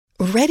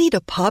Ready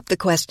to pop the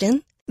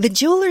question? The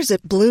jewelers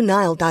at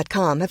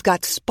BlueNile.com have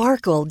got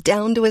sparkle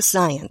down to a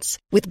science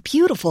with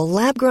beautiful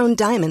lab-grown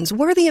diamonds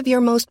worthy of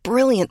your most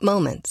brilliant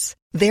moments.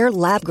 Their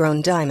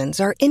lab-grown diamonds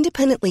are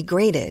independently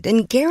graded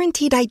and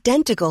guaranteed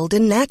identical to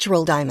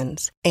natural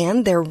diamonds,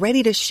 and they're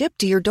ready to ship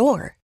to your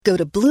door. Go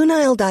to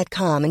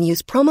BlueNile.com and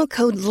use promo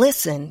code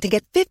LISTEN to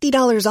get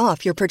 $50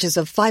 off your purchase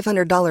of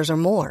 $500 or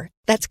more.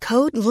 That's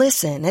code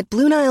LISTEN at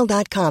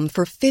BlueNile.com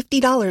for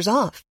 $50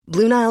 off.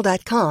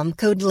 BlueNile.com,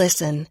 code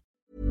LISTEN.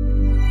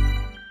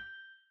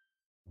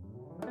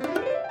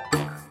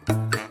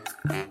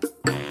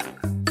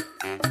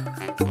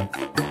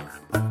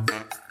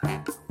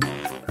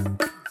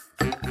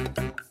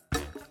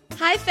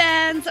 Hi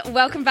fans,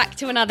 welcome back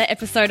to another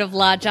episode of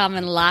Large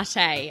Almond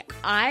Latte.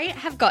 I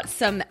have got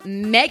some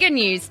mega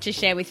news to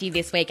share with you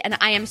this week and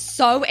I am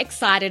so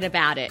excited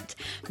about it.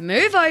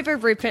 Move over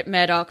Rupert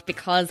Murdoch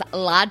because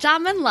Large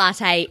Almond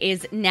Latte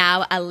is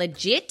now a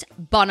legit,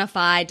 bona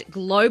fide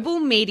global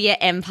media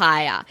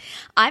empire.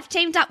 I've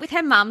teamed up with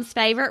her mum's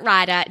favourite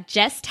writer,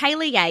 Jess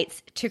Taylor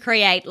Yates, to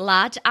create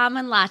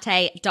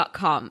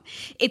largealmondlatte.com.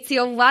 It's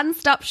your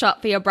one-stop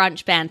shop for your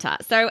brunch banter.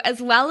 So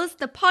as well as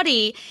the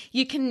potty,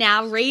 you can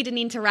now read and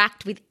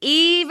interact with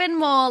even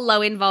more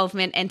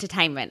low-involvement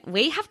entertainment.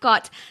 We have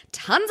got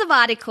tons of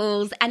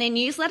articles and a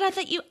newsletter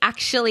that you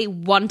actually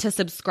want to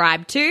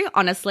subscribe to.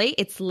 Honestly,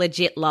 it's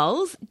legit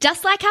lols.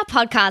 Just like our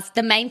podcast,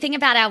 the main thing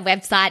about our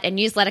website and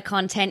newsletter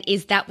content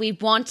is that we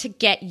want to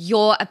get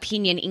your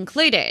opinion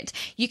included.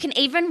 You can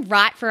even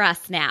write for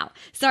us now.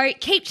 So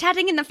keep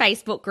chatting in the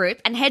Facebook group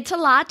and head to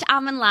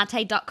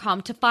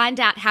largealmondlatte.com to find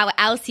out how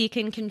else you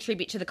can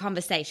contribute to the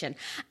conversation.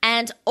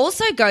 And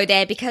also go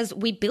there because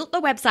we built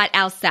the website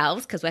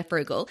ourselves because we're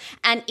frugal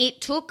and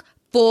it took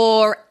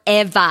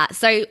forever.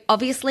 So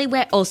obviously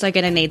we're also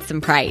going to need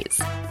some praise.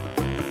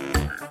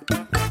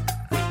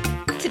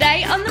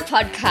 Today on the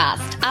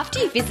podcast, after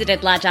you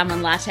visited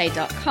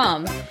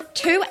largealmondlatte.com,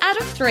 2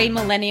 out of 3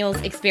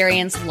 millennials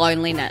experience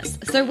loneliness.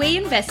 So we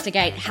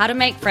investigate how to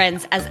make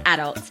friends as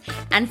adults.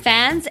 And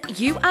fans,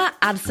 you are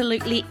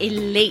absolutely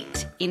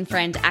elite in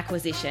friend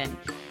acquisition.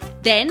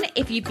 Then,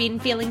 if you've been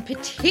feeling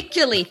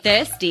particularly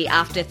thirsty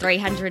after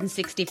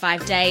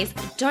 365 days,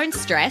 don't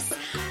stress.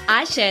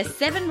 I share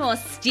 7 more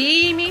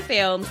steamy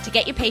films to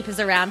get your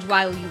peepers around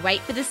while you wait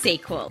for the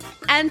sequel.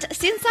 And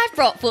since I've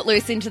brought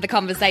Footloose into the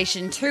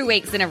conversation 2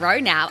 weeks in a row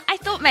now, I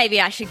thought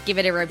maybe I should give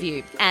it a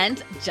review.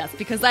 And just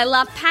because I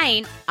love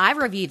pain, I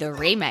review the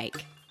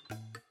remake.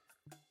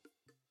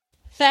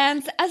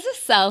 Fans, as a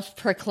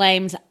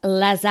self-proclaimed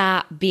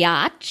Lazar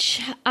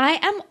biatch, I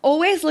am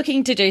always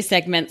looking to do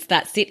segments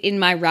that sit in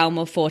my realm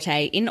of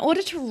forte in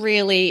order to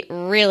really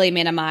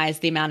minimize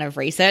the amount of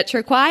research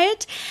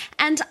required.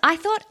 And I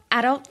thought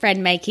adult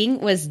friend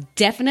making was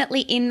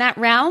definitely in that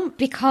realm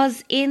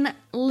because in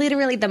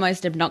literally the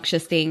most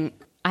obnoxious thing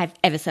I've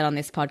ever said on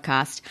this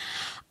podcast,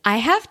 I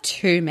have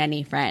too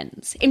many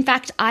friends. In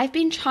fact, I've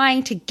been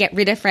trying to get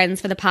rid of friends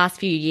for the past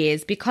few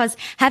years because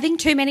having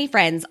too many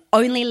friends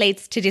only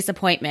leads to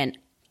disappointment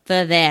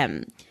for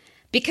them.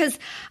 Because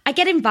I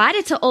get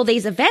invited to all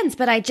these events,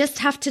 but I just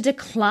have to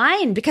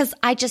decline because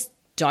I just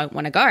don't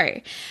want to go.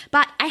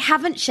 But I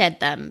haven't shared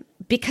them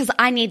because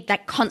I need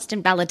that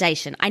constant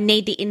validation. I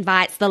need the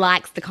invites, the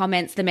likes, the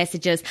comments, the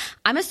messages.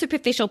 I'm a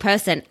superficial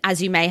person,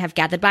 as you may have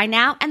gathered by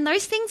now, and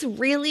those things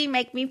really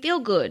make me feel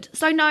good.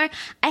 So no,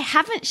 I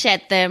haven't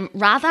shared them.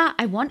 Rather,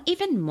 I want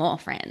even more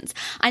friends.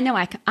 I know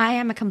I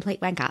am a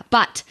complete wanker,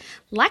 but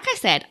like I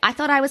said, I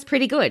thought I was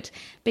pretty good.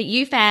 But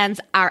you fans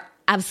are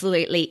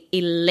absolutely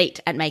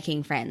elite at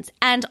making friends.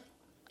 And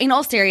in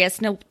all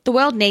seriousness, the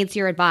world needs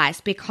your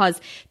advice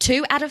because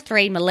 2 out of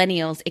 3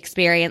 millennials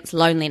experience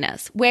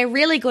loneliness. We're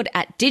really good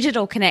at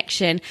digital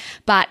connection,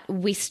 but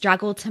we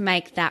struggle to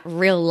make that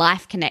real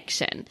life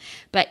connection.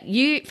 But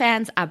you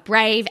fans are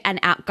brave and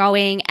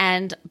outgoing,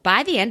 and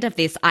by the end of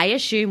this, I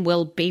assume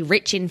we'll be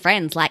rich in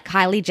friends like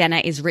Kylie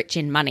Jenner is rich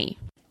in money.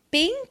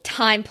 Being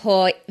time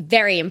poor,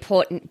 very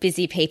important,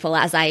 busy people,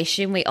 as I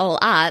assume we all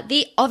are,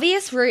 the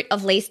obvious route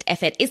of least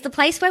effort is the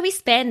place where we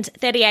spend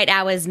 38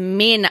 hours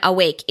min a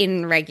week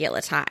in regular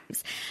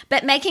times.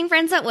 But making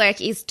friends at work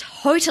is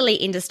totally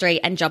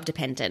industry and job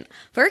dependent.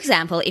 For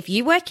example, if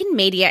you work in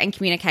media and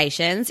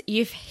communications,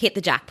 you've hit the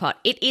jackpot.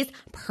 It is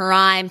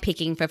prime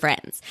picking for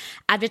friends.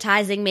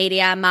 Advertising,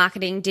 media,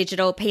 marketing,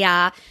 digital,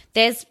 PR,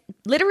 there's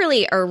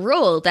literally a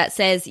rule that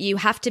says you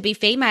have to be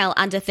female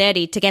under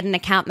 30 to get an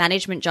account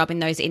management job in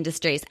those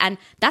industries, and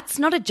that's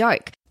not a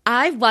joke.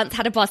 I once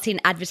had a boss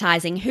in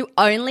advertising who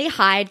only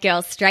hired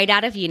girls straight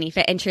out of uni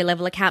for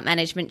entry-level account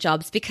management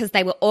jobs because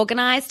they were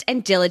organised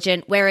and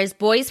diligent, whereas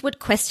boys would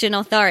question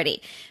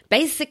authority.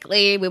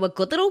 Basically, we were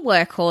good little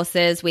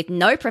workhorses with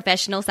no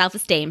professional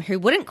self-esteem who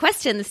wouldn't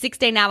question the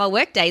 16-hour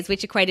workdays,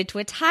 which equated to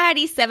a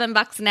tidy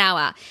 $7 an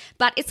hour.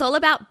 But it's all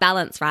about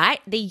balance, right?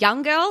 The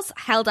young girls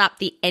held up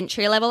the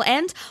entry-level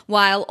end,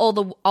 while all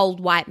the old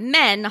white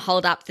men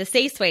hold up the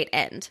C-suite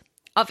end.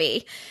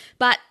 Obvi.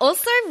 But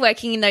also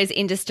working in those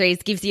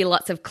industries gives you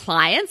lots of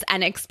clients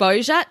and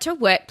exposure to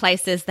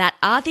workplaces that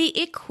are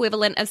the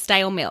equivalent of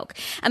stale milk.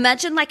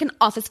 Imagine like an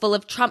office full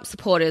of Trump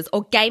supporters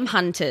or game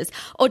hunters,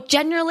 or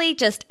generally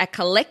just a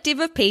collective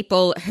of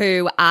people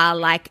who are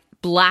like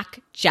black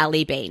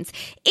jelly beans.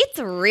 It's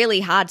really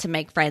hard to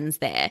make friends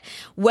there.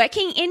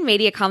 Working in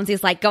media comms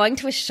is like going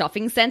to a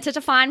shopping center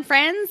to find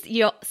friends.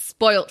 You're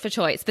spoilt for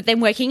choice. But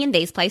then working in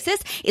these places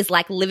is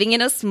like living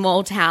in a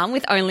small town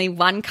with only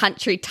one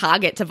country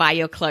Target to buy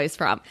your clothes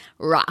from.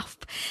 Rough.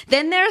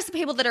 Then there are some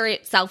people that are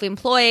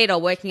self-employed or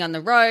working on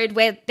the road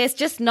where there's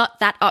just not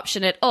that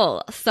option at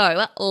all.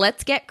 So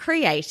let's get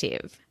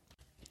creative.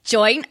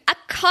 Join a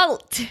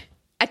cult.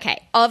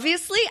 Okay,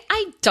 obviously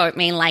I don't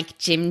mean like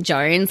Jim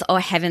Jones or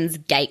Heaven's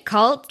Gate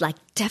cult. Like,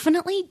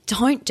 definitely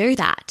don't do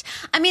that.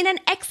 I mean an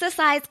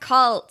exercise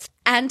cult.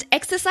 And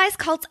exercise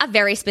cults are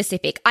very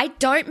specific. I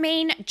don't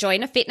mean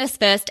join a fitness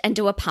first and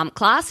do a pump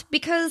class,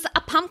 because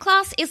a pump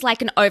class is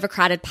like an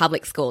overcrowded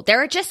public school.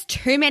 There are just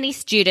too many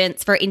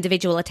students for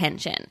individual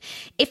attention.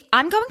 If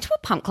I'm going to a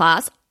pump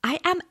class, I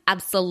am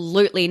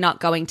absolutely not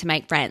going to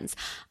make friends.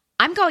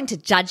 I'm going to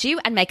judge you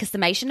and make a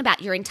summation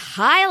about your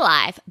entire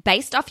life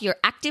based off your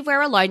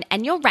activewear alone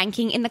and your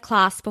ranking in the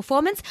class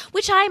performance,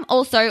 which I am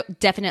also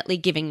definitely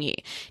giving you.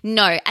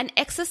 No, an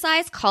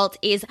exercise cult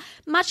is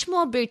much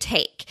more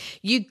boutique.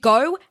 You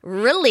go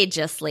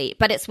religiously,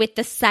 but it's with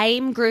the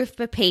same group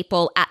of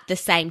people at the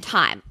same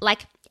time.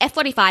 Like,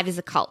 F45 is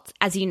a cult.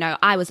 As you know,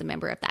 I was a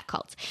member of that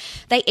cult.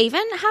 They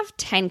even have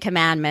 10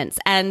 commandments,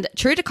 and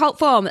true to cult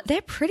form,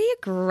 they're pretty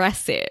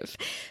aggressive.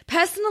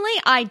 Personally,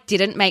 I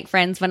didn't make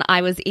friends when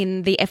I was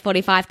in the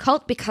F45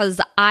 cult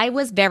because I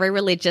was very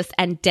religious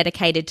and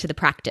dedicated to the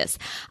practice.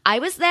 I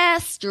was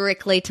there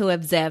strictly to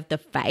observe the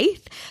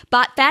faith,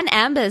 but Van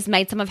Ambers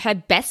made some of her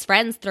best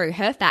friends through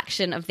her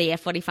faction of the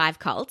F45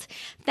 cult.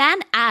 Van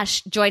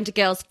Ash joined a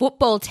girls'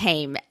 football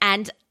team,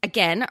 and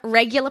again,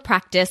 regular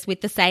practice with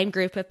the same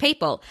group of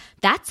people.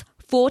 That's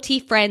 40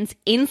 friends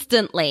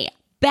instantly.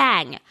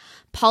 Bang!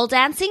 Pole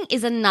dancing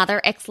is another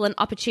excellent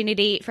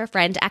opportunity for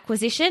friend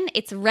acquisition.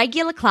 It's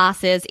regular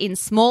classes in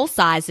small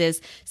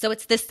sizes, so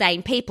it's the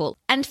same people.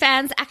 And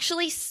fans,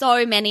 actually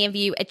so many of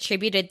you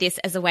attributed this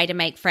as a way to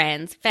make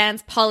friends.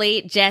 Fans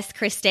Polly, Jess,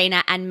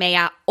 Christina, and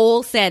Mia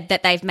all said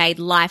that they've made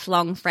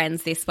lifelong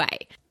friends this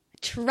way.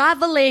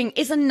 Traveling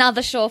is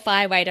another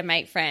surefire way to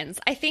make friends.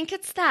 I think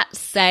it's that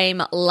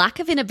same lack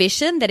of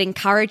inhibition that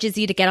encourages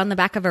you to get on the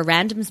back of a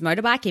random's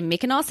motorbike in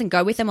Mykonos and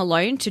go with them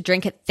alone to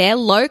drink at their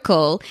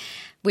local,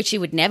 which you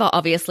would never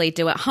obviously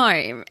do at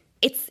home.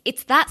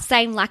 It's that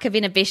same lack of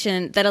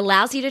inhibition that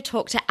allows you to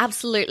talk to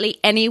absolutely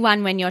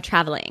anyone when you're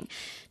traveling.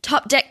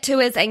 Top Deck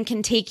tours and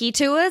Kentucky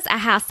tours are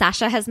how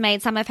Sasha has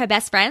made some of her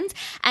best friends.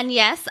 And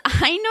yes,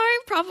 I know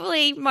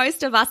probably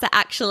most of us are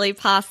actually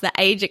past the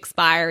age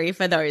expiry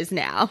for those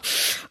now.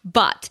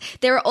 But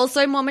there are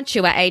also more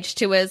mature age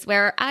tours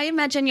where I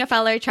imagine your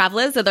fellow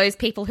travelers are those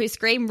people who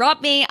scream, "Rob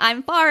me,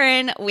 I'm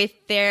foreign," with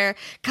their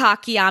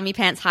khaki army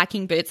pants,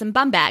 hiking boots and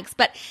bum bags.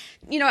 But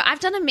you know, I've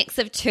done a mix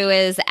of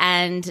tours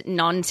and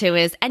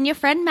non-tours, and your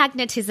friend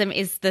magnetism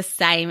is the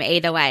same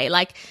either way.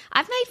 Like,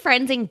 I've made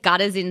friends in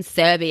gutters in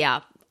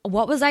Serbia.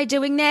 What was I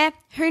doing there?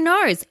 Who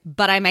knows?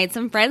 But I made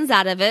some friends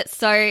out of it,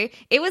 so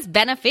it was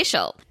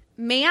beneficial.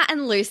 Mia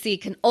and Lucy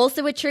can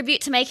also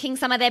attribute to making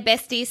some of their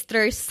besties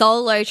through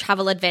solo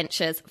travel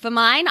adventures. For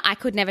mine, I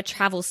could never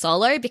travel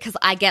solo because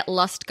I get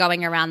lost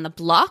going around the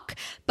block.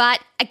 But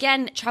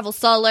again, travel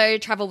solo,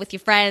 travel with your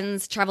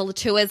friends, travel the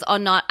tours or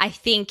not, I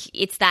think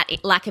it's that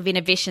lack of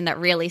inhibition that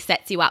really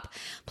sets you up.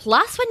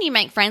 Plus, when you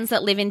make friends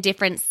that live in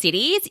different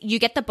cities, you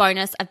get the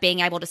bonus of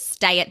being able to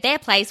stay at their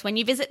place when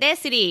you visit their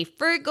city.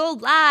 Frugal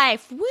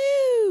life.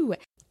 Woo!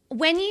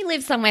 When you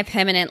live somewhere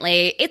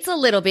permanently, it's a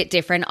little bit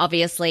different,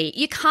 obviously.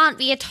 You can't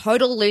be a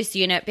total loose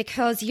unit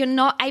because you're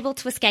not able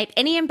to escape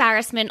any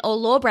embarrassment or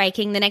law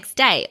breaking the next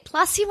day.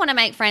 Plus, you want to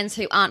make friends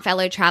who aren't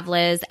fellow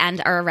travelers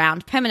and are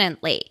around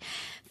permanently.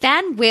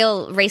 Fan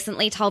Will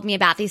recently told me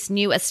about this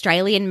new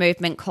Australian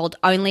movement called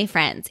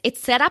OnlyFriends. It's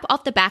set up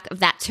off the back of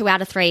that 2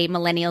 out of 3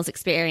 millennials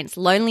experience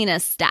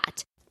loneliness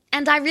stat.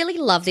 And I really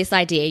love this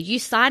idea. You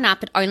sign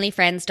up at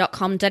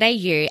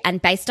onlyfriends.com.au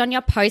and based on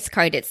your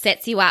postcode, it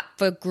sets you up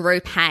for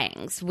group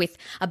hangs with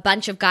a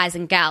bunch of guys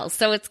and gals.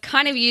 So it's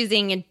kind of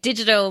using a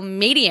digital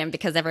medium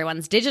because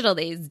everyone's digital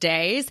these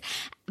days,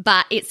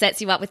 but it sets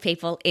you up with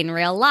people in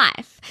real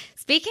life.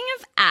 Speaking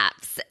of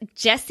apps,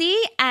 Jessie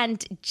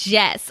and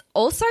Jess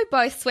also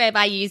both swear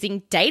by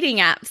using dating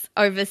apps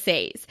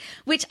overseas,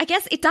 which I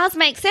guess it does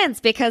make sense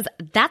because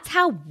that's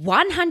how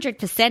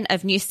 100%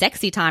 of new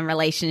sexy time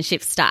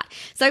relationships start.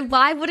 So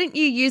why wouldn't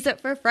you use it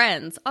for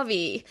friends?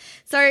 Obvi.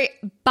 So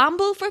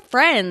Bumble for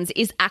Friends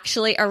is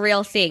actually a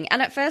real thing.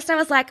 And at first I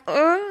was like,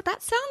 oh,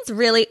 that sounds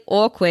really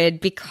awkward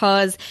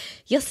because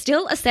you're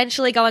still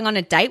essentially going on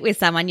a date with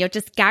someone. You're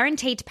just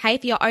guaranteed to pay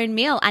for your own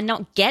meal and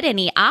not get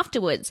any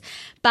afterwards.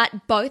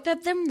 but both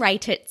of them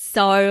rate it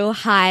so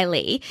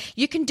highly.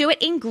 You can do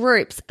it in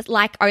groups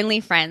like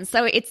OnlyFriends,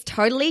 so it's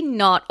totally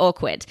not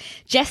awkward.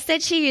 Jess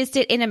said she used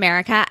it in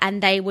America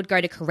and they would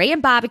go to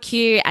Korean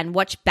barbecue and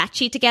watch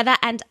Batchy together,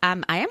 and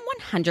I am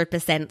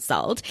 100%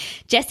 sold.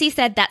 Jessie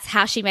said that's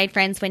how she made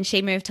friends when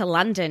she moved to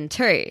London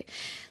too.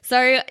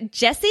 So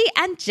Jessie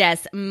and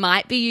Jess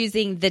might be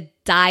using the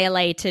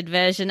dilated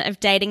version of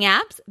dating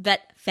apps, but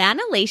Fan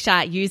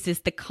Alicia uses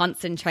the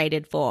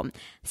concentrated form.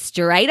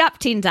 Straight up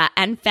Tinder.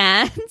 And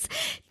fans,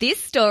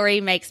 this story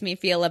makes me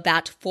feel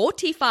about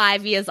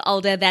 45 years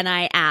older than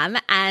I am,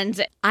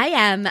 and I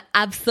am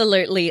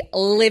absolutely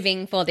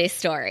living for this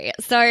story.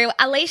 So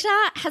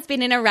Alicia has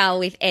been in a row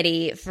with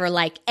Eddie for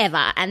like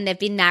ever, and they've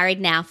been married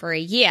now for a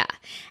year.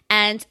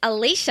 And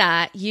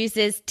Alicia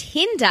uses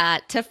Tinder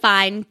to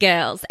find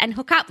girls and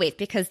hook up with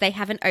because they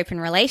have an open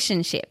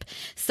relationship.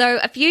 So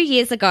a few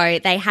years ago,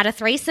 they had a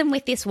threesome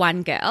with this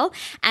one girl,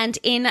 and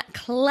in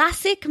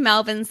classic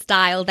Melbourne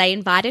style, they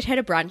invited her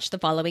to brunch the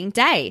following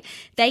day.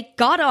 They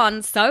got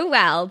on so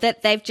well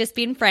that they've just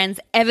been friends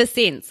ever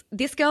since.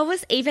 This girl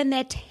was even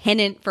their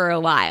tenant for a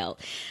while.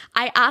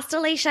 I asked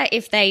Alicia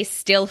if they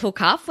still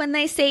hook up when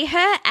they see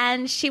her,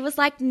 and she was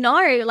like,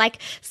 no, like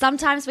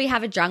sometimes we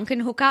have a drunken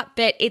hookup,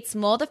 but it's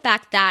more the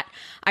fact that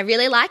I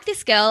really like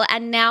this girl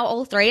and now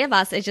all three of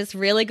us are just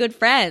really good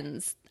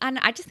friends. And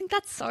I just think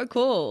that's so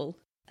cool.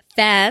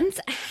 Fans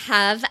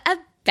have a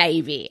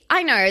baby.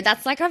 I know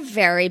that's like a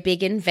very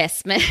big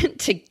investment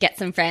to get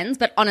some friends,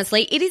 but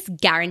honestly, it is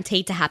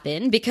guaranteed to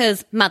happen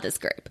because mother's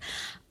group.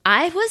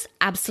 I was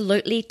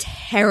absolutely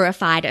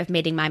terrified of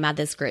meeting my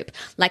mother's group.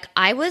 Like,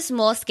 I was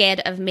more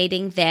scared of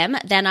meeting them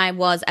than I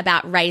was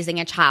about raising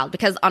a child,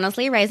 because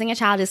honestly, raising a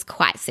child is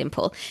quite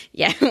simple.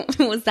 Yeah,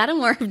 was that a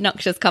more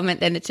obnoxious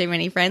comment than the too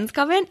many friends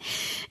comment?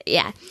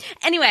 Yeah.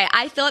 Anyway,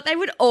 I thought they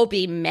would all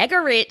be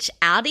mega rich,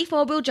 Audi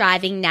 4-wheel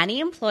driving, nanny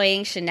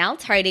employing, Chanel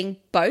toting,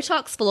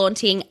 Botox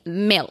flaunting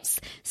MILFs.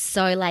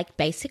 So like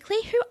basically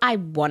who I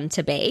want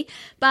to be.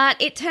 But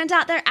it turned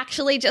out they're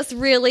actually just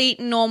really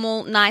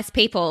normal, nice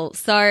people.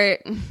 So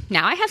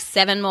now I have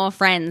 7 more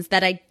friends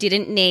that I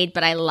didn't need,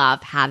 but I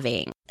love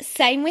having.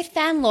 Same with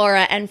Fan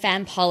Laura and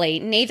Fan Polly.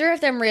 Neither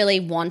of them really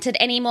wanted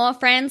any more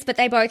friends, but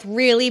they both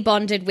really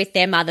bonded with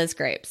their mothers'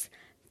 groups.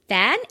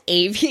 Fan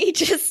Evie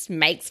just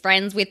makes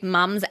friends with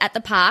mums at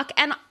the park,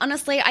 and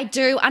honestly, I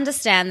do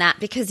understand that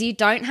because you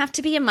don't have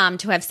to be a mum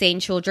to have seen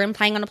children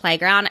playing on a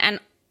playground,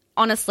 and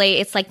honestly,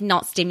 it's like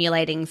not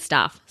stimulating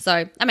stuff,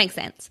 so that makes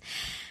sense.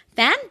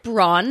 Fan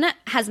Bron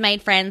has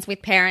made friends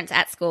with parents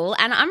at school,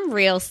 and I'm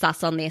real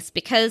sus on this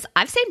because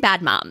I've seen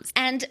bad mums.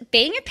 And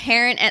being a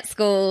parent at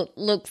school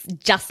looks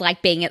just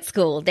like being at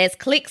school. There's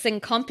cliques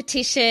and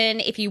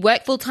competition. If you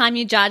work full-time,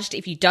 you're judged.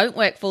 If you don't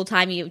work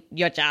full-time,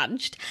 you're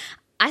judged.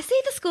 I see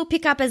the school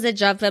pickup as a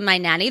job for my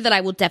nanny that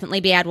I will definitely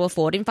be able to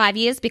afford in 5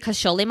 years, because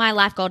surely my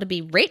life goal to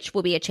be rich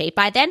will be achieved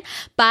by then.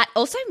 But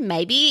also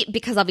maybe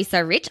because I'll be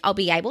so rich, I'll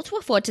be able to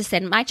afford to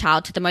send my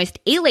child to the most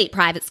elite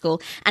private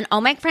school, and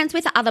I'll make friends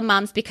with other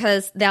mums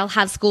because they'll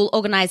have school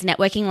organised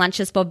networking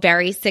lunches for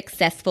very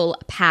successful,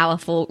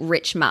 powerful,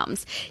 rich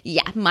mums.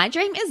 Yeah, my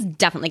dream is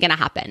definitely going to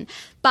happen.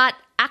 But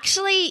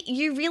actually,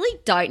 you really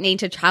don't need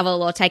to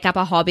travel or take up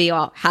a hobby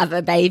or have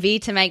a baby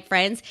to make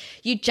friends.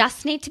 You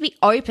just need to be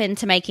open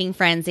to making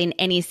friends in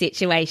any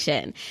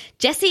situation.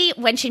 Jessie,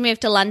 when she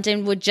moved to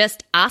London, would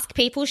just ask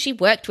people she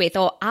worked with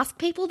or ask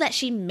people that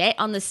she met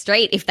on the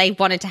street if they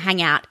wanted to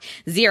hang out.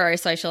 Zero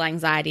social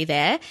anxiety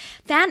there.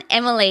 Fan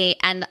Emily,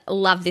 and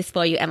love this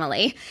for you,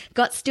 Emily,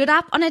 got stood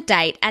up on a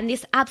date, and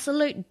this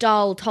absolute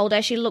doll told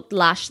her she looked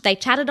lush. They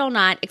chatted all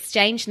night,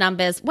 exchanged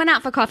numbers, went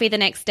out for coffee the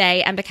next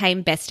day, and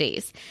became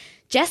besties.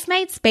 Jess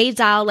made speed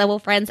dial level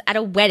friends at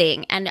a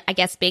wedding, and I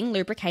guess being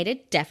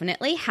lubricated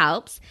definitely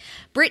helps.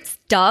 Brit's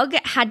dog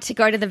had to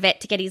go to the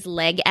vet to get his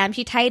leg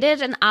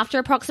amputated, and after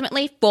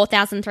approximately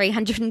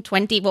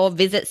 4,324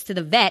 visits to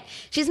the vet,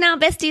 she's now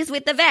besties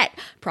with the vet.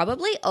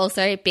 Probably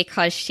also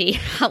because she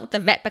helped the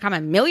vet become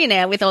a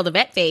millionaire with all the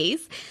vet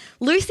fees.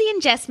 Lucy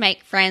and Jess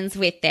make friends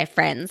with their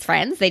friends.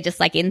 They just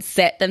like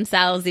insert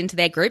themselves into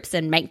their groups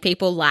and make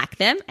people like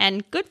them,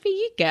 and good for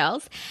you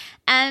girls.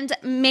 And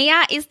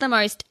Mia is the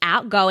most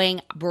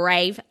outgoing,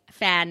 brave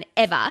fan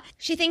ever.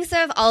 She thinks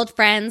of old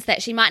friends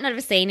that she might not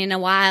have seen in a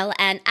while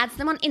and adds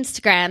them on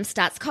Instagram,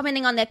 starts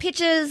commenting on their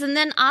pictures, and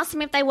then asks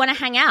them if they want to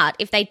hang out.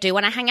 If they do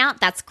want to hang out,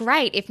 that's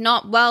great. If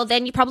not, well,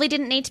 then you probably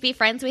didn't need to be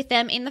friends with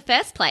them in the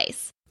first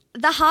place.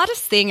 The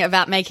hardest thing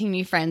about making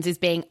new friends is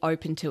being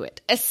open to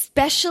it,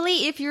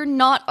 especially if you're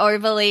not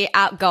overly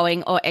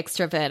outgoing or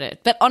extroverted.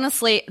 But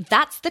honestly,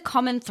 that's the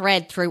common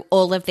thread through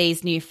all of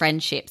these new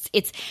friendships.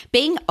 It's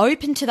being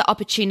open to the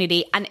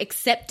opportunity and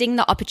accepting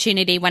the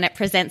opportunity when it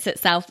presents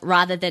itself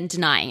rather than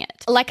denying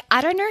it. Like,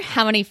 I don't know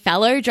how many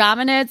fellow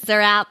drama nerds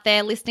are out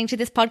there listening to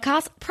this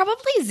podcast.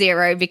 Probably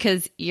zero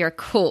because you're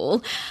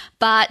cool.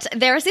 But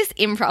there is this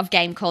improv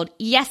game called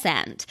Yes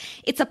And.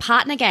 It's a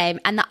partner game,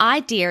 and the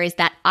idea is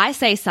that I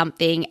say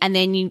something and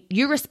then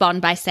you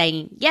respond by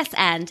saying yes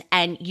and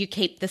you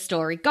keep the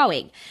story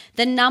going.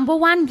 The number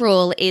one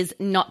rule is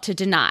not to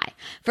deny.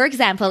 For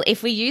example,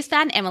 if we use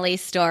Fan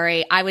Emily's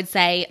story, I would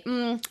say,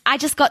 I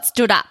just got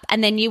stood up.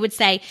 And then you would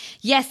say,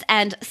 yes,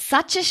 and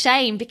such a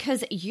shame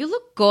because you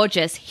look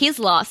gorgeous. His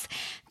loss.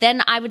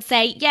 Then I would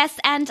say, yes,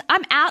 and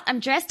I'm out, I'm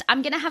dressed,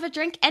 I'm going to have a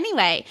drink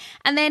anyway.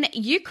 And then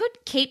you could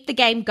keep the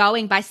game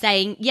going by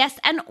saying, yes,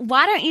 and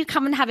why don't you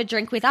come and have a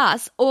drink with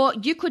us? Or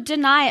you could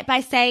deny it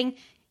by saying,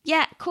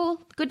 yeah,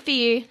 cool, good for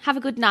you, have a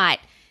good night.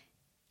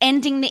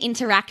 Ending the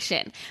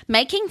interaction.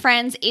 Making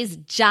friends is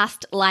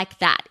just like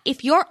that.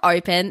 If you're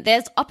open,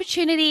 there's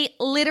opportunity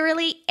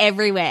literally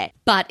everywhere.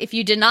 But if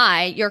you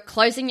deny, you're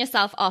closing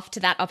yourself off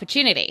to that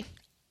opportunity.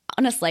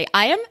 Honestly,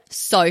 I am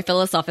so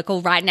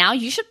philosophical right now.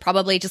 You should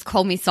probably just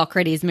call me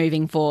Socrates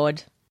moving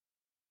forward.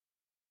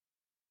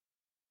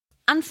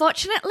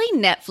 Unfortunately,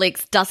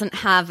 Netflix doesn't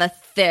have a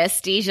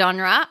thirsty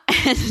genre,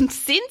 and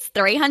since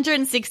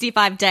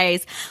 365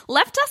 Days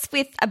left us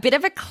with a bit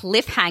of a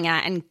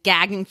cliffhanger and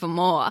gagging for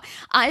more,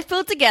 I've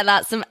pulled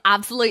together some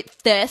absolute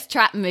thirst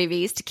trap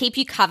movies to keep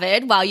you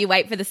covered while you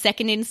wait for the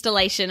second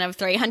installation of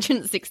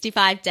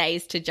 365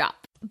 Days to drop.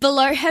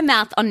 Below Her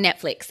Mouth on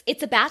Netflix.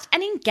 It's about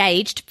an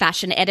engaged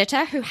fashion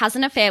editor who has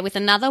an affair with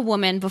another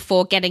woman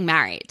before getting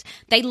married.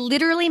 They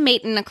literally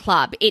meet in a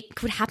club. It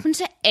could happen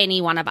to any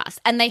one of us.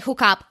 And they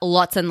hook up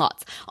lots and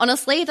lots.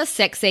 Honestly, the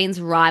sex scenes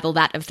rival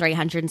that of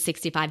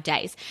 365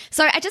 Days.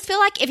 So I just feel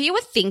like if you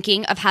were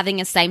thinking of having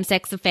a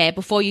same-sex affair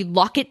before you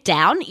lock it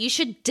down, you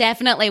should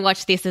definitely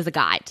watch this as a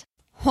guide.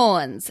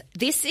 Horns.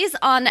 This is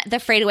on the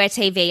free-to-air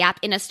TV app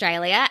in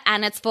Australia,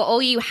 and it's for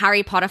all you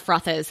Harry Potter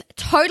frothers.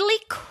 Totally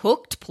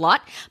cooked plot,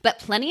 but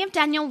plenty of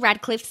Daniel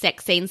Radcliffe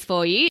sex scenes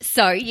for you,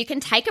 so you can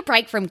take a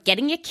break from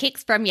getting your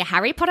kicks from your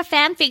Harry Potter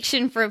fan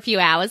fiction for a few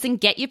hours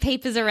and get your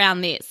peepers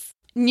around this.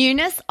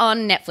 Newness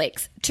on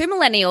Netflix. Two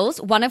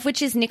millennials, one of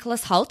which is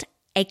Nicholas Hoult,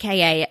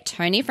 aka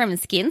Tony from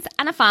Skins,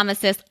 and a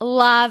pharmacist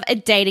love a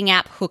dating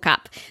app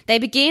hookup. They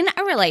begin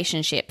a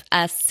relationship,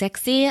 a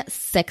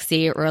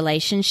sexy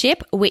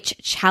relationship which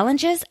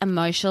challenges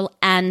emotional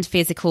and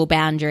physical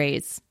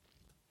boundaries.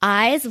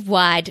 Eyes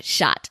Wide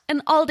Shut,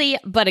 an oldie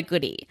but a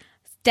goodie.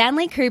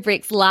 Stanley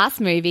Kubrick's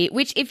last movie,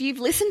 which if you've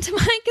listened to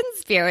my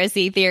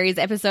conspiracy theories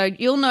episode,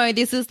 you'll know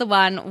this is the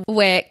one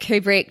where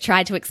Kubrick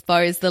tried to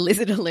expose the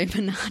lizard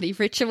Illuminati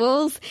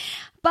rituals.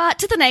 But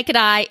to the naked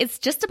eye, it's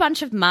just a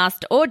bunch of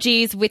masked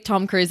orgies with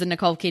Tom Cruise and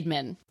Nicole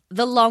Kidman.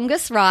 The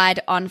Longest Ride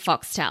on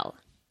Foxtel.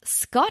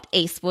 Scott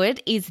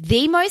Eastwood is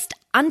the most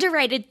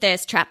underrated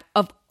thirst trap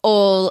of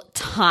all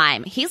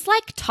time. He's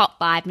like top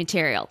 5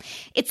 material.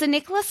 It's a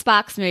Nicholas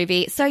Sparks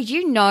movie, so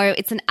you know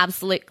it's an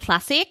absolute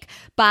classic,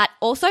 but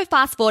also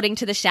fast forwarding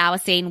to the shower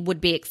scene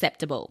would be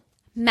acceptable.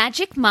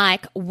 Magic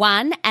Mike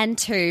 1 and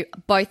 2,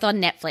 both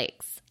on Netflix.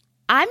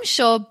 I'm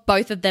sure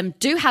both of them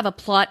do have a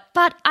plot,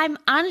 but I'm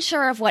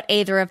unsure of what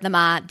either of them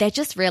are. They're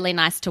just really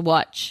nice to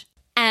watch.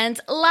 And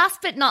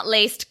last but not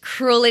least,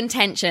 Cruel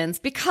Intentions,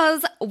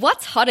 because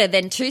what's hotter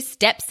than two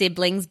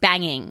step-siblings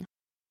banging?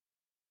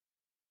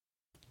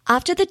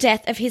 After the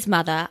death of his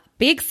mother,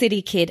 big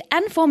city kid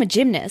and former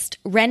gymnast,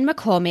 Ren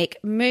McCormick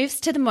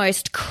moves to the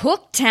most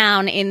cooked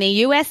town in the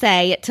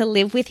USA to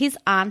live with his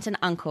aunt and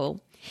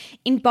uncle.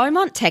 In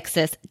Beaumont,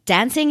 Texas,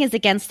 dancing is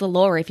against the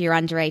law if you're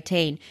under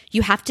 18.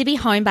 You have to be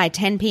home by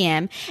 10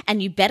 p.m.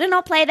 and you better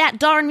not play that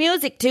darn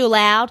music too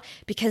loud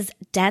because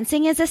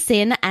dancing is a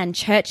sin and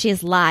church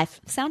is life.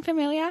 Sound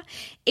familiar?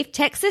 If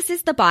Texas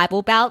is the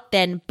Bible Belt,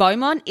 then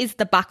Beaumont is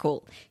the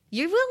buckle.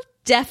 You will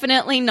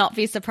definitely not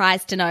be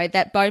surprised to know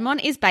that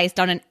Beaumont is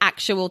based on an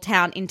actual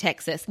town in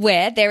Texas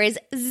where there is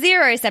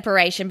zero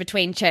separation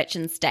between church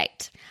and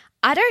state.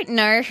 I don't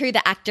know who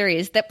the actor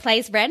is that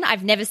plays Ren.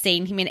 I've never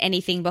seen him in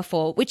anything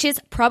before, which is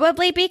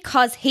probably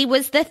because he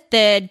was the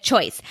third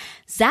choice.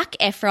 Zac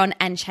Efron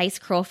and Chase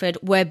Crawford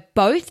were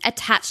both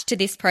attached to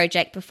this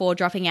project before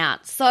dropping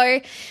out. So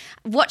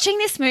watching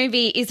this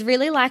movie is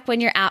really like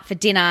when you're out for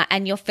dinner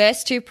and your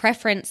first two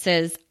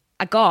preferences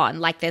are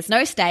gone. Like there's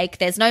no steak,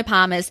 there's no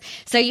parmas.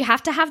 So you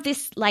have to have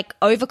this like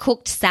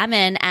overcooked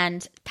salmon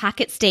and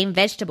packet steamed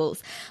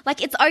vegetables.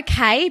 Like it's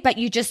okay, but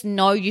you just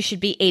know you should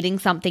be eating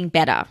something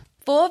better.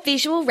 For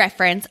visual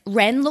reference,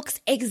 Ren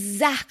looks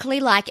exactly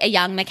like a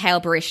young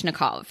Mikhail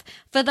Baryshnikov.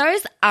 For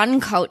those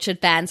uncultured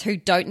fans who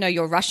don't know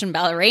your Russian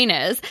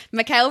ballerinas,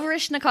 Mikhail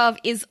Baryshnikov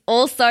is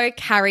also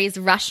Carrie's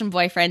Russian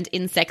boyfriend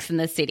in Sex and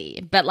the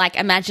City. But like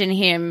imagine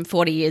him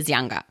 40 years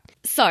younger.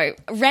 So,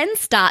 Ren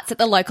starts at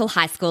the local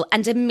high school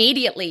and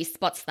immediately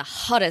spots the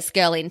hottest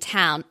girl in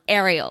town,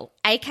 Ariel,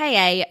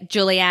 aka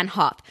Julianne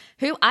Hough,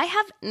 who I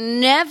have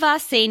never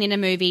seen in a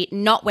movie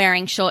not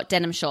wearing short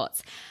denim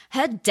shorts.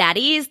 Her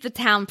daddy is the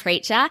town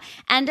preacher,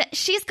 and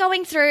she's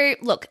going through,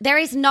 look, there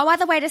is no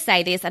other way to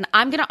say this, and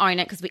I'm going to own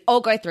it because we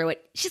all go through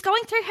it. She's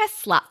going through her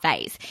slut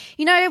phase.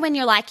 You know, when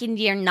you're like in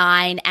year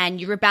 9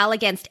 and you rebel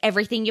against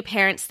everything your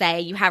parents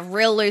say, you have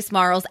real loose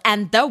morals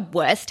and the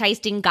worst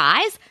tasting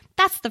guys?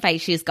 That's the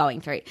phase she's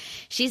going through.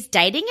 She's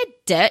dating a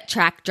dirt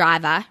track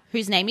driver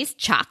whose name is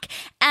Chuck,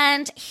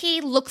 and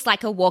he looks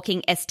like a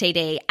walking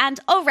STD and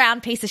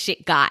all-round piece of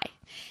shit guy.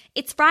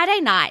 It's Friday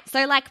night,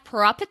 so like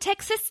proper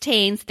Texas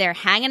teens, they're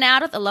hanging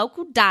out at the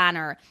local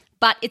diner,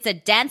 but it's a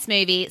dance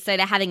movie, so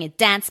they're having a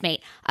dance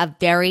meet, a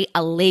very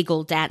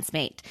illegal dance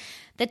meet.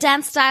 The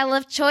dance style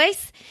of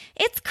choice?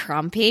 It's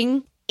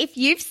crumping. If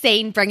you've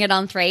seen Bring It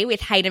On 3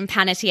 with Hayden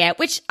Panettiere,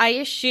 which I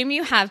assume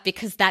you have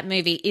because that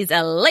movie is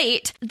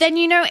elite, then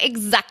you know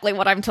exactly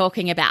what I'm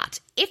talking about.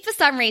 If for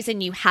some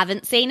reason you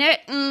haven't seen it,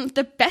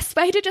 the best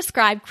way to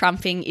describe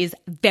crumping is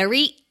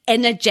very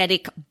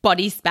energetic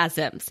body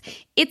spasms.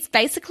 It's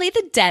basically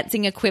the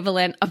dancing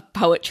equivalent of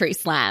poetry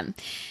slam.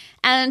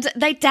 And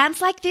they dance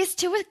like this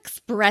to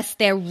express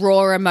their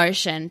raw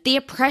emotion, the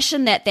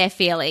oppression that they're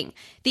feeling.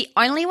 The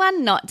only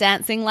one not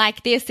dancing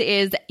like this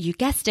is, you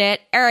guessed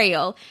it,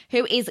 Ariel,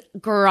 who is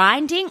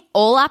grinding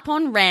all up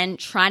on Ren,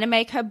 trying to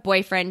make her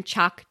boyfriend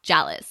Chuck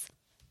jealous.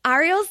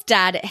 Ariel's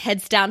dad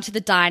heads down to the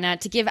diner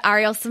to give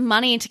Ariel some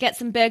money to get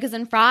some burgers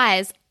and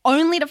fries,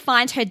 only to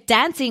find her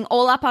dancing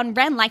all up on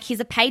Ren like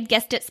he's a paid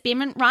guest at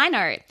Spearmint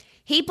Rhino.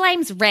 He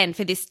blames Ren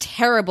for this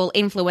terrible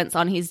influence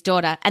on his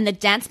daughter, and the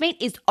dance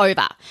meet is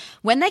over.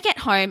 When they get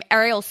home,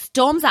 Ariel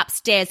storms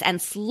upstairs and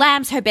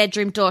slams her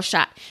bedroom door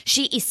shut.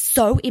 She is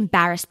so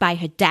embarrassed by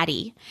her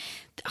daddy.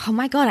 Oh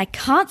my God, I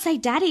can't say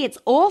daddy, it's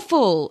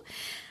awful.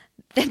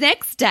 The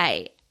next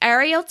day,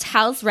 Ariel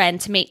tells Ren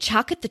to meet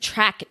Chuck at the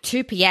track at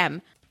 2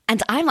 p.m.,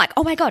 and I'm like,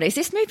 oh my God, is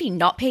this movie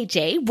not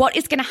PG? What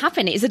is going to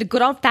happen? Is it a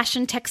good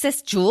old-fashioned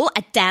Texas duel,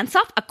 a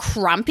dance-off, a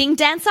crumping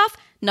dance-off?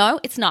 No,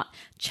 it's not.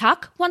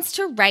 Chuck wants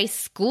to race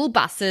school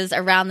buses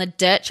around the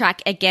dirt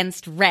track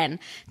against Ren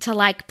to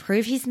like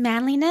prove his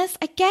manliness,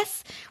 I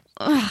guess.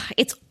 Ugh,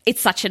 it's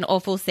such an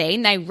awful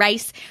scene. They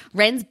race,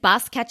 Ren's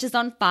bus catches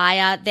on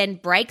fire, then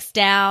breaks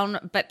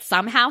down, but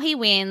somehow he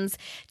wins.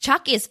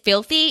 Chuck is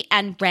filthy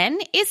and Ren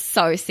is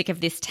so sick of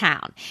this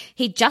town.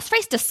 He just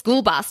raced a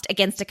school bus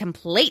against a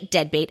complete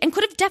deadbeat and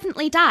could have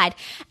definitely died.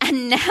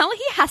 And now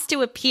he has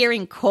to appear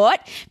in court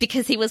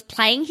because he was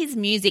playing his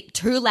music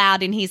too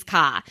loud in his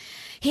car.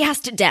 He has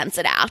to dance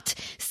it out.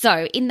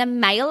 So in the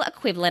male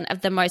equivalent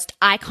of the most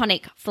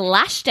iconic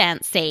flash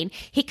dance scene,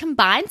 he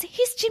combines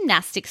his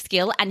gymnastic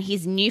skill and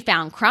his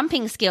newfound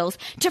crumping skills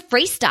to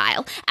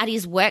freestyle at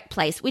his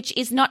workplace, which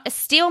is not a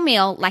steel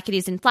mill like it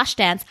is in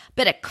Flashdance,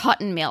 but a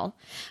cotton mill.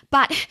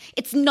 But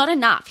it's not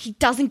enough. He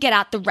doesn't get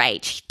out the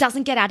rage. He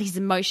doesn't get out his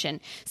emotion.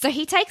 So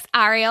he takes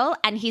Ariel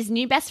and his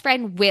new best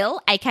friend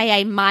Will,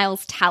 aka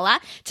Miles Teller,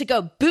 to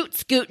go boot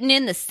scooting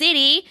in the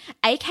city,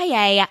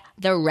 aka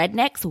the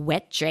redneck's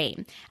wet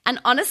dream. And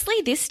honestly,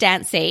 this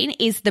dance scene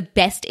is the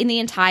best in the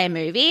entire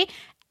movie,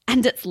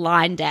 and it's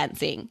line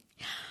dancing.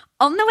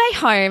 On the way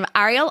home,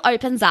 Ariel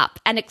opens up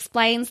and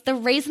explains the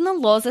reason the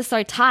laws are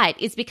so tight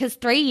is because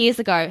 3 years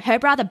ago, her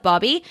brother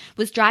Bobby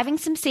was driving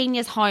some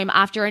seniors home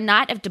after a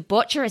night of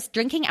debaucherous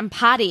drinking and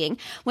partying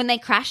when they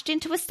crashed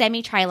into a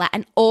semi-trailer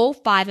and all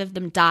 5 of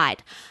them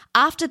died.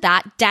 After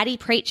that, Daddy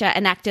Preacher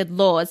enacted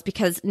laws,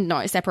 because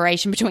no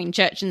separation between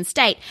church and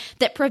state,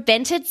 that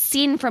prevented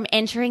sin from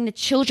entering the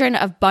children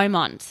of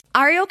Beaumont.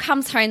 Ariel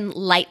comes home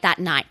late that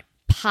night,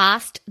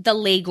 past the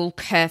legal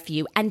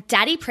curfew, and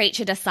Daddy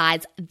Preacher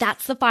decides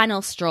that's the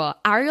final straw.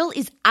 Ariel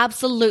is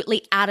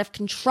absolutely out of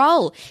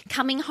control,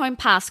 coming home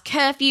past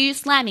curfew,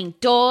 slamming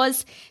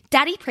doors.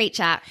 Daddy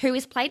Preacher, who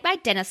is played by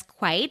Dennis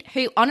Quaid,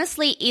 who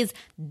honestly is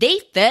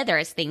the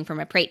furthest thing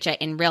from a preacher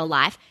in real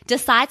life,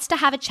 decides to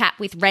have a chat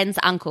with Ren's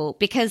uncle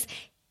because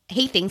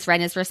he thinks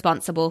Ren is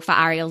responsible for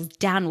Ariel's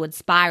downward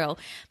spiral.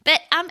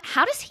 But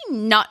how does he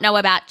not know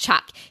about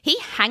Chuck? He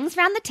hangs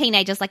around the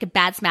teenagers like a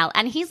bad smell,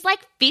 and he's like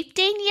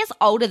 15 years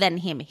older than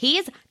him. He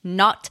is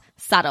not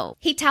subtle.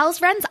 He tells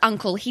Ren's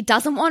uncle he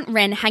doesn't want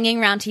Ren hanging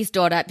around his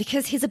daughter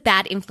because he's a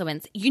bad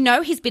influence. You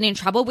know he's been in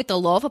trouble with the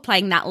law for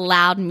playing that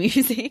loud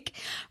music.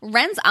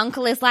 Ren's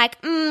uncle is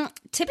like,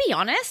 to be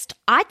honest,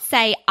 I'd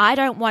say I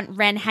don't want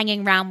Ren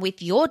hanging around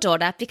with your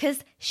daughter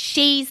because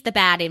she's the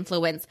bad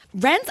influence.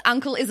 Ren's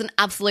uncle is an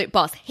absolute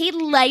boss. He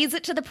lays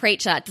it to the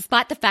preacher,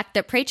 despite the fact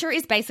that preacher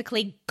is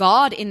basically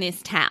God in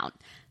this town.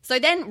 So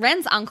then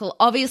Ren's uncle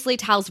obviously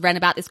tells Ren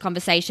about this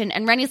conversation,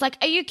 and Ren is like,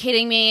 are you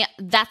kidding me?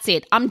 That's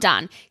it. I'm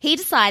done. He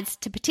decides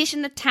to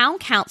petition the town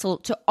council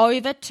to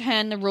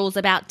overturn the rules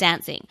about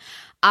dancing.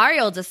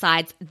 Ariel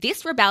decides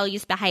this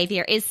rebellious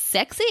behavior is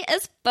sexy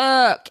as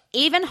fuck,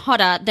 even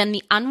hotter than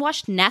the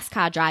unwashed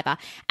NASCAR driver,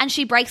 and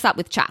she breaks up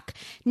with Chuck.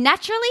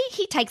 Naturally,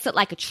 he takes it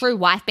like a true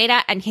wife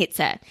beater and hits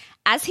her.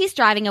 As he's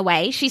driving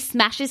away, she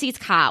smashes his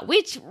car,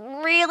 which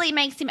really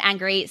makes him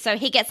angry, so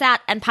he gets out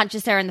and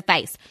punches her in the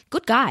face.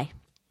 Good guy.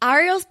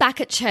 Ariel's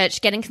back at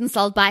church getting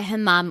consoled by her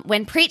mum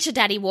when Preacher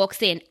Daddy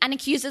walks in and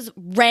accuses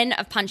Ren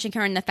of punching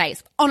her in the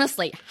face.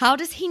 Honestly, how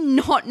does he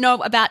not know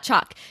about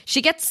Chuck?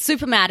 She gets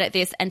super mad at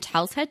this and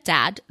tells her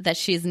dad that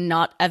she's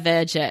not a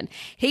virgin.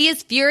 He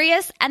is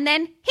furious and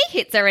then he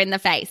hits her in the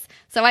face.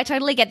 So I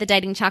totally get the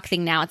dating Chuck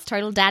thing now. It's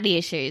total daddy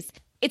issues.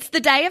 It's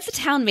the day of the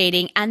town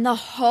meeting and the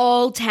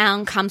whole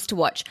town comes to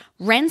watch.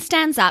 Ren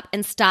stands up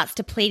and starts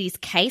to plead his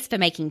case for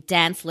making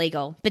dance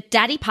legal. But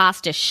Daddy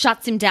Pastor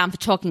shuts him down for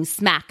talking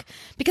smack.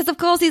 Because of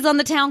course he's on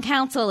the town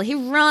council. He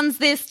runs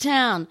this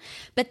town.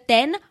 But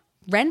then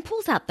Ren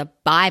pulls out the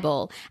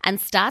Bible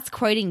and starts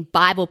quoting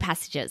Bible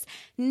passages.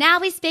 Now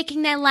he's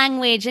speaking their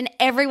language and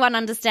everyone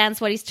understands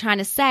what he's trying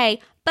to say.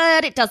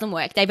 But it doesn't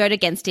work. They vote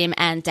against him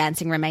and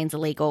dancing remains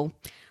illegal.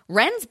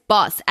 Ren's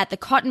boss at the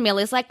cotton mill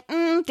is like,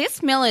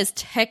 this mill is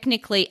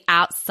technically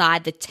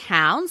outside the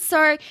town,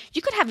 so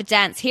you could have a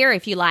dance here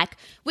if you like,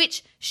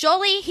 which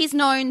surely he's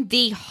known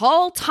the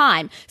whole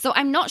time, so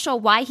I'm not sure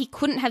why he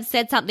couldn't have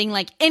said something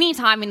like any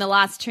time in the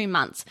last 2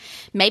 months.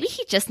 Maybe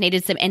he just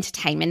needed some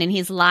entertainment in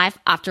his life.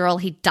 After all,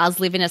 he does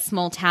live in a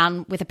small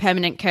town with a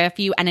permanent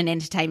curfew and an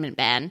entertainment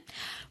ban.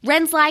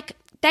 Ren's like,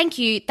 thank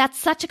you, that's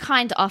such a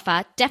kind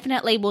offer,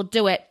 definitely will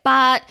do it,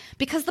 but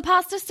because the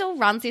pastor still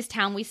runs this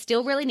town, we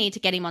still really need to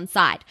get him on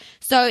side.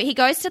 So he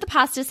goes to the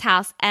pastor's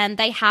house and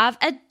they have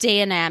a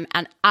D&M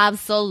and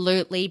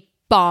absolutely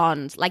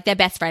bond, like they're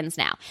best friends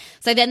now.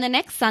 So then the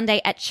next Sunday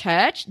at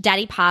church,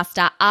 Daddy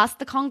Pastor asked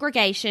the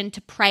congregation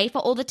to pray for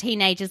all the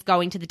teenagers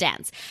going to the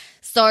dance.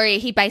 So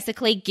he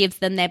basically gives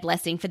them their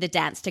blessing for the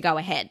dance to go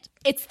ahead.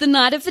 It's the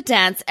night of the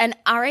dance and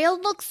Ariel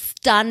looks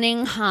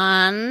stunning,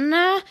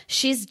 hun.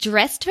 She's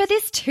dressed for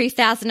this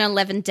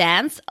 2011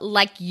 dance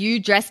like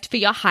you dressed for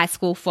your high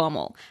school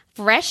formal.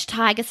 Fresh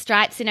tiger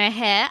stripes in her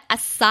hair, a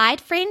side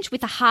fringe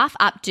with a half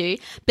updo,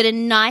 but a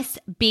nice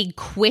big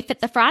quiff at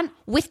the front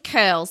with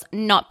curls,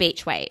 not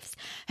beach waves.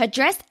 Her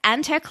dress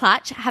and her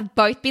clutch have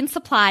both been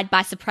supplied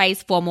by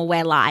Supre's formal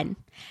wear line.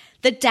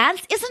 The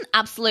dance is an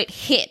absolute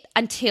hit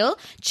until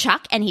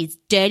Chuck and his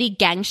dirty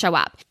gang show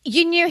up.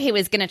 You knew he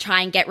was going to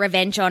try and get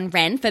revenge on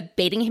Ren for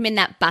beating him in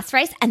that bus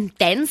race and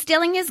then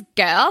stealing his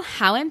girl.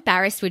 How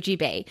embarrassed would you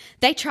be?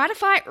 They try to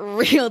fight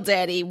real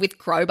dirty with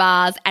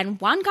crowbars and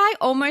one guy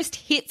almost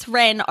hits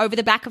Ren over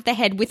the back of the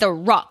head with a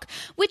rock,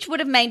 which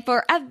would have made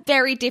for a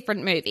very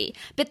different movie.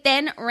 But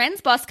then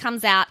Ren's boss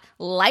comes out,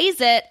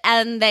 lays it,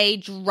 and they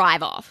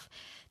drive off.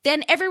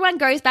 Then everyone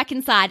goes back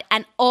inside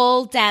and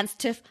all dance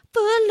to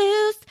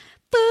Footloose,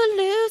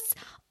 Footloose.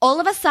 All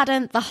of a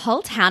sudden, the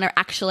whole town are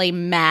actually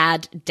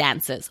mad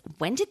dancers.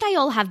 When did they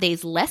all have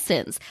these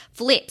lessons?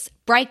 Flips,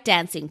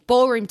 breakdancing,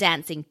 ballroom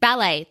dancing,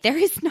 ballet. There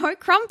is no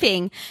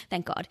crumping,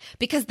 thank God,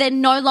 because they're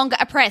no longer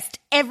oppressed.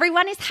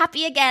 Everyone is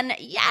happy again.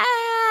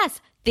 Yes!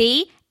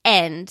 The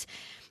end.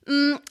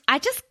 I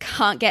just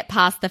can't get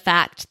past the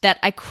fact that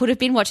I could have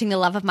been watching the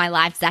love of my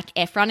life, Zac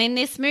Efron, in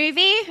this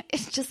movie.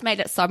 It's just made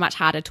it so much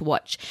harder to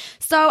watch.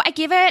 So I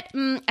give it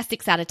a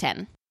 6 out of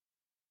 10.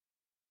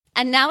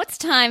 And now it's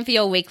time for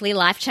your weekly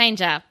life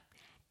changer.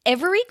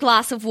 Every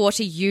glass of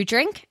water you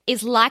drink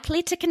is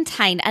likely to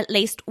contain at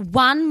least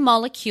one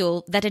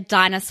molecule that a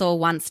dinosaur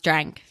once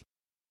drank.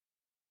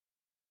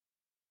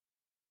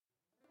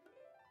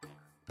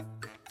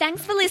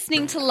 Thanks for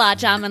listening to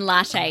Large Almond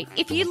Latte.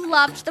 If you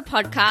loved the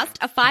podcast,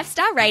 a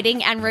 5-star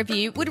rating and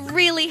review would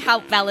really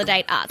help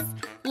validate us.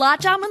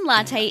 Large Almond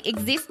Latte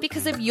exists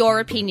because of your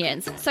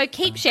opinions, so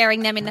keep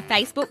sharing them in the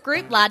Facebook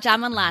group Large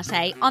Almond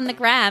Latte, on the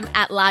gram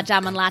at Large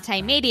Almond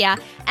Latte Media,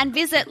 and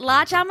visit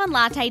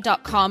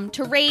largealmondlatte.com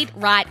to read,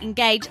 write,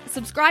 engage,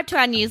 subscribe to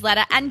our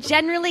newsletter, and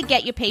generally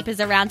get your peepers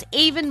around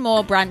even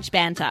more brunch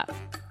banter.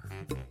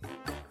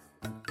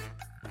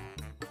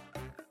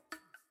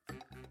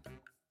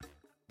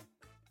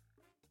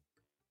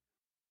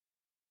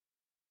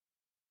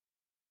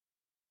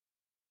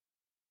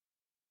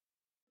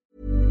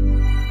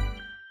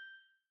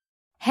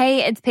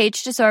 Hey, it's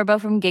Paige DeSorbo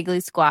from Giggly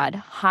Squad.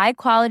 High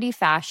quality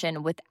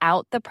fashion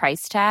without the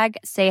price tag.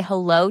 Say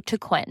hello to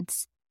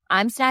Quince.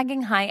 I'm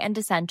snagging high-end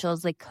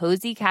essentials like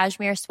cozy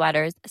cashmere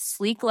sweaters,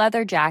 sleek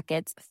leather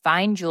jackets,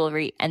 fine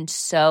jewelry, and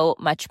so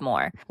much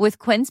more. With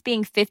Quince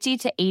being 50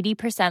 to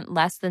 80%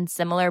 less than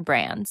similar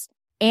brands.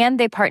 And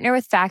they partner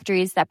with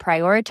factories that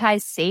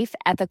prioritize safe,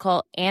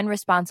 ethical, and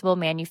responsible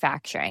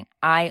manufacturing.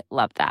 I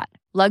love that.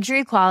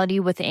 Luxury quality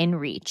within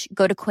reach.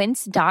 Go to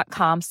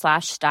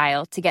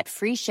quince.com/style to get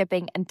free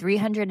shipping and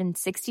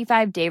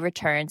 365-day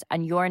returns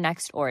on your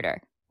next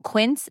order.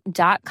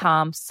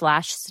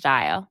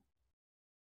 Quince.com/style.